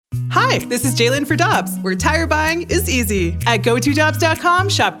Hi, this is Jalen for Dobbs, where tire buying is easy. At GoToDobbs.com,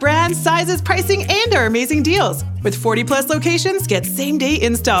 shop brands, sizes, pricing, and our amazing deals. With 40-plus locations, get same-day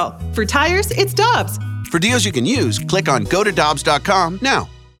install. For tires, it's Dobbs. For deals you can use, click on GoToDobbs.com now.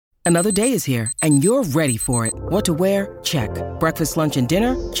 Another day is here, and you're ready for it. What to wear? Check. Breakfast, lunch, and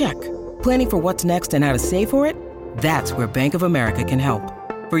dinner? Check. Planning for what's next and how to save for it? That's where Bank of America can help.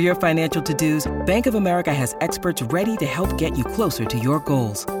 For your financial to-dos, Bank of America has experts ready to help get you closer to your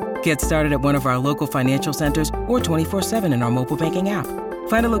goals. Get started at one of our local financial centers or 24/7 in our mobile banking app.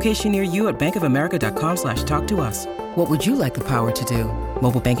 Find a location near you at bankofamerica.com/talktous. What would you like the power to do?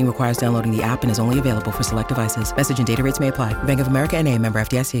 Mobile banking requires downloading the app and is only available for select devices. Message and data rates may apply. Bank of America N.A., member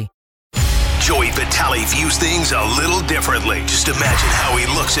FDIC. Joey Vitale views things a little differently. Just imagine how he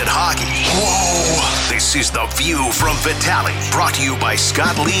looks at hockey. Whoa! This is The View from Vitale, brought to you by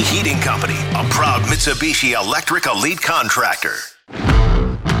Scott Lee Heating Company, a proud Mitsubishi Electric Elite contractor.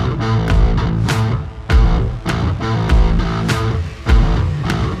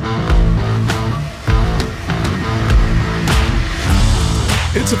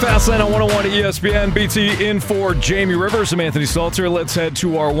 It's a Fast Lane on 101 ESPN. BT in for Jamie Rivers. I'm Anthony Stalter. Let's head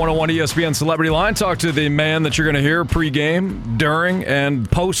to our 101 ESPN Celebrity Line. Talk to the man that you're going to hear pregame, during, and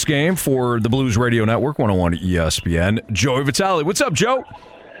postgame for the Blues Radio Network, 101 ESPN, Joey Vitale. What's up, Joe?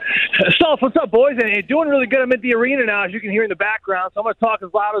 Stolf, what's up, boys? And doing really good. I'm at the arena now, as you can hear in the background, so I'm going to talk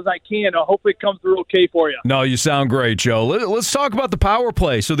as loud as I can. Hopefully it comes through okay for you. No, you sound great, Joe. Let's talk about the power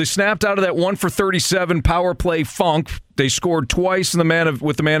play. So they snapped out of that 1-for-37 power play funk. They scored twice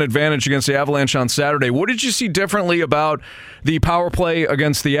with the man advantage against the Avalanche on Saturday. What did you see differently about the power play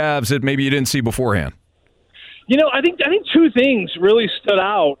against the Avs that maybe you didn't see beforehand? You know, I think two things really stood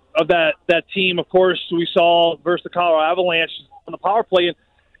out of that team. Of course, we saw versus the Colorado Avalanche on the power play,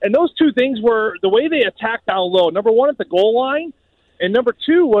 and those two things were the way they attacked down low. Number one, at the goal line, and number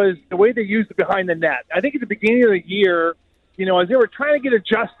two was the way they used it behind the net. I think at the beginning of the year, you know, as they were trying to get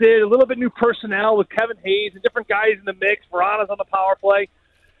adjusted, a little bit new personnel with Kevin Hayes and different guys in the mix, Verana's on the power play,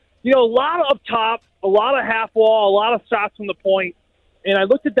 you know, a lot up top, a lot of half wall, a lot of shots from the point. And I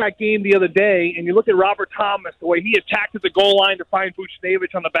looked at that game the other day, and you look at Robert Thomas, the way he attacked at the goal line to find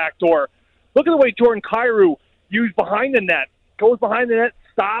Buchnevich on the back door. Look at the way Jordan Kyrou used behind the net, goes behind the net,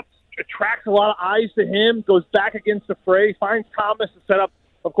 stops, attracts a lot of eyes to him, goes back against the fray, finds Thomas to set up,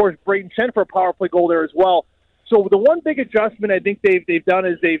 of course, Braden Chen for a power play goal there as well. So the one big adjustment I think they've done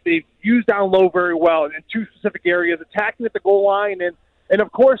is they've used down low very well in two specific areas, attacking at the goal line and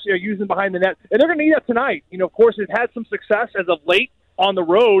of course, you know, using behind the net. And they're going to need that tonight. You know, of course, they've had some success as of late on the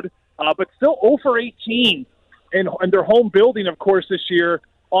road, but still 0-for-18 in their home building, of course, this year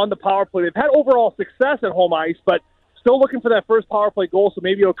on the power play. They've had overall success at home ice, but still looking for that first power play goal, so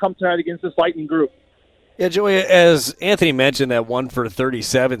maybe it'll come tonight against this Lightning group. Yeah, Joey, as Anthony mentioned, that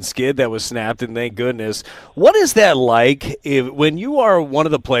 1-for-37 skid that was snapped, and thank goodness. What is that like when you are one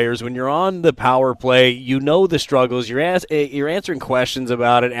of the players, when you're on the power play, you know the struggles, you're answering questions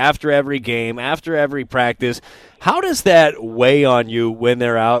about it after every game, after every practice. How does that weigh on you when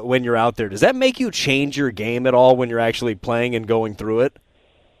you're out there? Does that make you change your game at all when you're actually playing and going through it?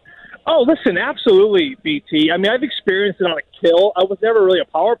 Oh, listen, absolutely, BT. I mean, I've experienced it on a kill. I was never really a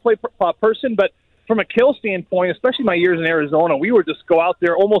power play person, but from a kill standpoint, especially my years in Arizona, we would just go out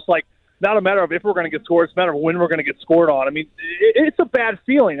there almost like not a matter of if we're going to get scored, it's a matter of when we're going to get scored on. I mean, it's a bad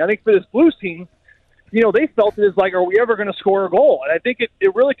feeling. I think for this Blues team, you know, they felt it as like, are we ever going to score a goal? And I think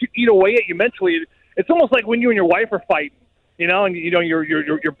it really could eat away at you mentally. It's almost like when you and your wife are fighting, you know, and you know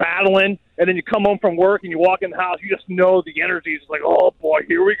you're battling, and then you come home from work and you walk in the house, you just know the energy is like, oh boy,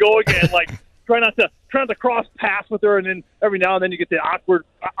 here we go again. Like try not to cross paths with her, and then every now and then you get the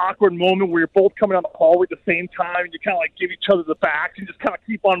awkward moment where you're both coming down the hallway at the same time, and you kind of like give each other the backs and just kind of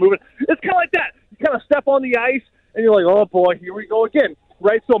keep on moving. It's kind of like that. You kind of step on the ice, and you're like, oh boy, here we go again,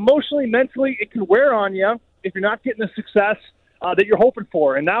 right? So emotionally, mentally, it can wear on you if you're not getting the success that you're hoping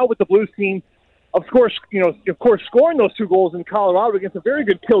for. And now with the Blues team, of course, scoring those two goals in Colorado against a very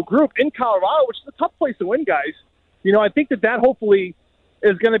good kill group in Colorado, which is a tough place to win, guys. You know, I think that hopefully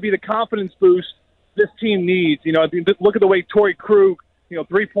is going to be the confidence boost this team needs. You know, look at the way Torrey Krug, you know,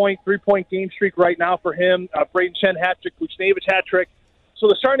 three-point game streak right now for him. Braden Chen hat-trick, Buchnevich hat-trick. So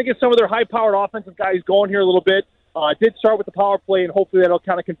they're starting to get some of their high-powered offensive guys going here a little bit. Did start with the power play, and hopefully that'll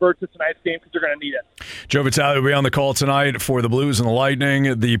kind of convert to tonight's game because they're going to need it. Joe Vitale will be on the call tonight for the Blues and the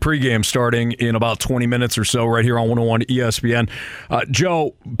Lightning. The pregame starting in about 20 minutes or so right here on 101 ESPN.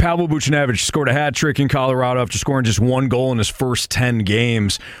 Joe, Pavel Buchnevich scored a hat trick in Colorado after scoring just one goal in his first 10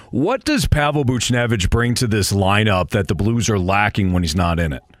 games. What does Pavel Buchnevich bring to this lineup that the Blues are lacking when he's not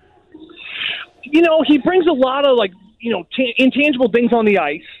in it? You know, he brings a lot of, intangible things on the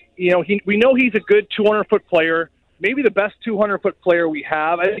ice. we know he's a good 200-foot player, maybe the best 200-foot player we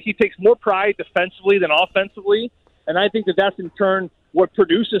have. I think he takes more pride defensively than offensively, and I think that's in turn what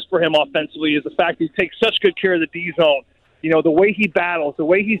produces for him offensively is the fact that he takes such good care of the D zone. The way he battles, the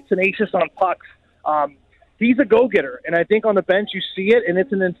way he's tenacious on pucks. He's a go-getter, and I think on the bench you see it, and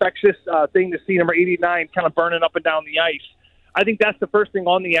it's an infectious thing to see number 89 kind of burning up and down the ice. I think that's the first thing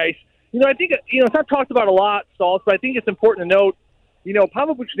on the ice. I think, it's not talked about a lot, Stoltz, but I think it's important to note,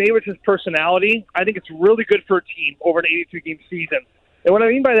 Pavel Buchnevich's personality, I think it's really good for a team over an 82-game season. And what I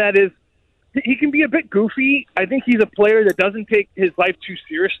mean by that is he can be a bit goofy. I think he's a player that doesn't take his life too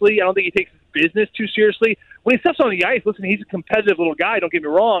seriously. I don't think he takes his business too seriously. When he steps on the ice, listen, he's a competitive little guy, don't get me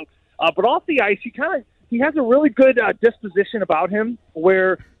wrong. But off the ice, he has a really good disposition about him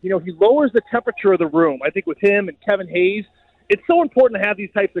where, he lowers the temperature of the room. I think with him and Kevin Hayes, it's so important to have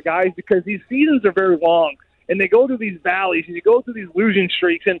these types of guys because these seasons are very long, and they go through these valleys, and you go through these losing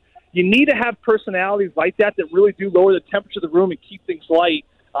streaks, and you need to have personalities like that really do lower the temperature of the room and keep things light.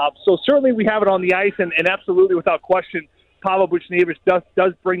 So certainly we have it on the ice, and absolutely without question, Pavel Buchnevich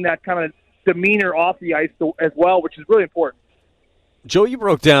does bring that kind of demeanor off the ice as well, which is really important. Joe, you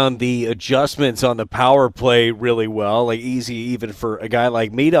broke down the adjustments on the power play really well, like easy even for a guy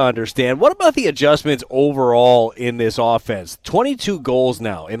like me to understand. What about the adjustments overall in this offense? 22 goals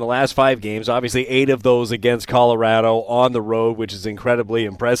now in the last 5 games, obviously 8 of those against Colorado on the road, which is incredibly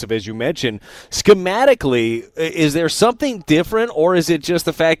impressive, as you mentioned. Schematically, is there something different, or is it just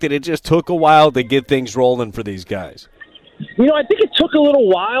the fact that it just took a while to get things rolling for these guys? I think it took a little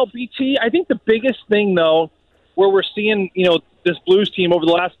while, BT. I think the biggest thing, though, where we're seeing, this Blues team over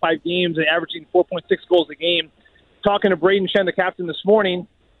the last 5 games and averaging 4.6 goals a game. Talking to Braden Shen, the captain, this morning,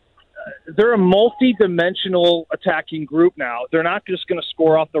 they're a multi-dimensional attacking group now. They're not just going to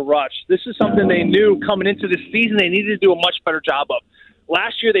score off the rush. This is something they knew coming into this season they needed to do a much better job of.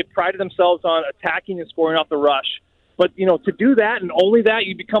 Last year they prided themselves on attacking and scoring off the rush. But, to do that and only that,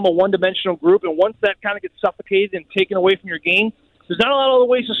 you become a one-dimensional group. And once that kind of gets suffocated and taken away from your game, there's not a lot of other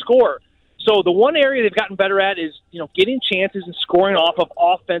ways to score. So the one area they've gotten better at is, getting chances and scoring off of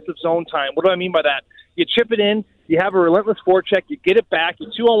offensive zone time. What do I mean by that? You chip it in, you have a relentless forecheck, you get it back, you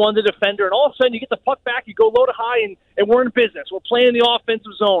 2-on-1 the defender, and all of a sudden you get the puck back, you go low to high, and we're in business. We're playing the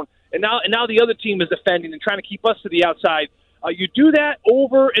offensive zone. And now the other team is defending and trying to keep us to the outside. You do that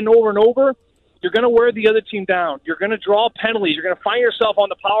over and over and over, you're going to wear the other team down. You're going to draw penalties. You're going to find yourself on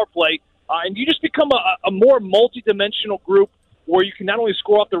the power play, and you just become a more multi-dimensional group where you can not only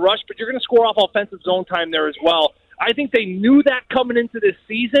score off the rush, but you're going to score off offensive zone time there as well. I think they knew that coming into this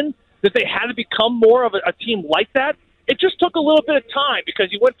season, that they had to become more of a team like that. It just took a little bit of time because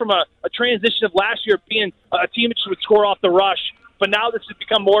you went from a transition of last year being a team that would score off the rush, but now this has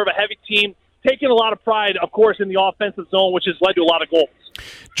become more of a heavy team, taking a lot of pride, of course, in the offensive zone, which has led to a lot of goals.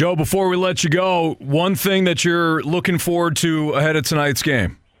 Joe, before we let you go, one thing that you're looking forward to ahead of tonight's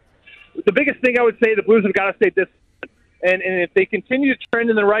game? The biggest thing I would say, the Blues have got to stay disciplined. And if they continue to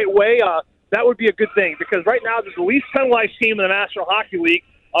trend in the right way, that would be a good thing because right now there's the least penalized team in the National Hockey League,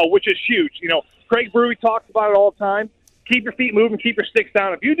 which is huge. Craig Brewery talks about it all the time. Keep your feet moving, keep your sticks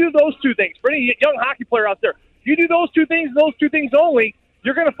down. If you do those 2 things, for any young hockey player out there, if you do those 2 things, those 2 things only,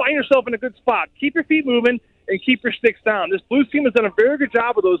 you're going to find yourself in a good spot. Keep your feet moving and keep your sticks down. This Blues team has done a very good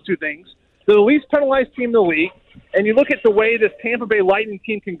job of those 2 things. They're the least penalized team in the league. And you look at the way this Tampa Bay Lightning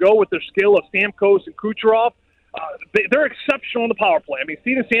team can go with their skill of Stamkos and Kucherov. They're exceptional on the power play. I mean,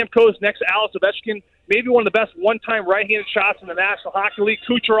 Steven Stamkos next to Alex Ovechkin, maybe one of the best one-time right-handed shots in the National Hockey League.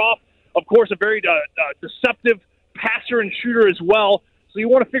 Kucherov, of course, a very deceptive passer and shooter as well. So you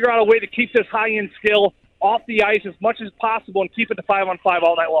want to figure out a way to keep this high-end skill off the ice as much as possible and keep it to 5-on-5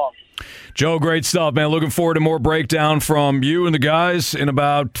 all night long. Joe, great stuff, man. Looking forward to more breakdown from you and the guys in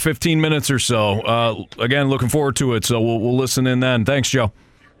about 15 minutes or so. Again, looking forward to it, so we'll listen in then. Thanks, Joe.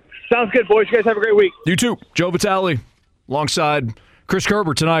 Sounds good, boys. You guys have a great week. You too. Joe Vitale alongside Chris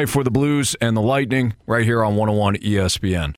Kerber tonight for the Blues and the Lightning right here on 101 ESPN.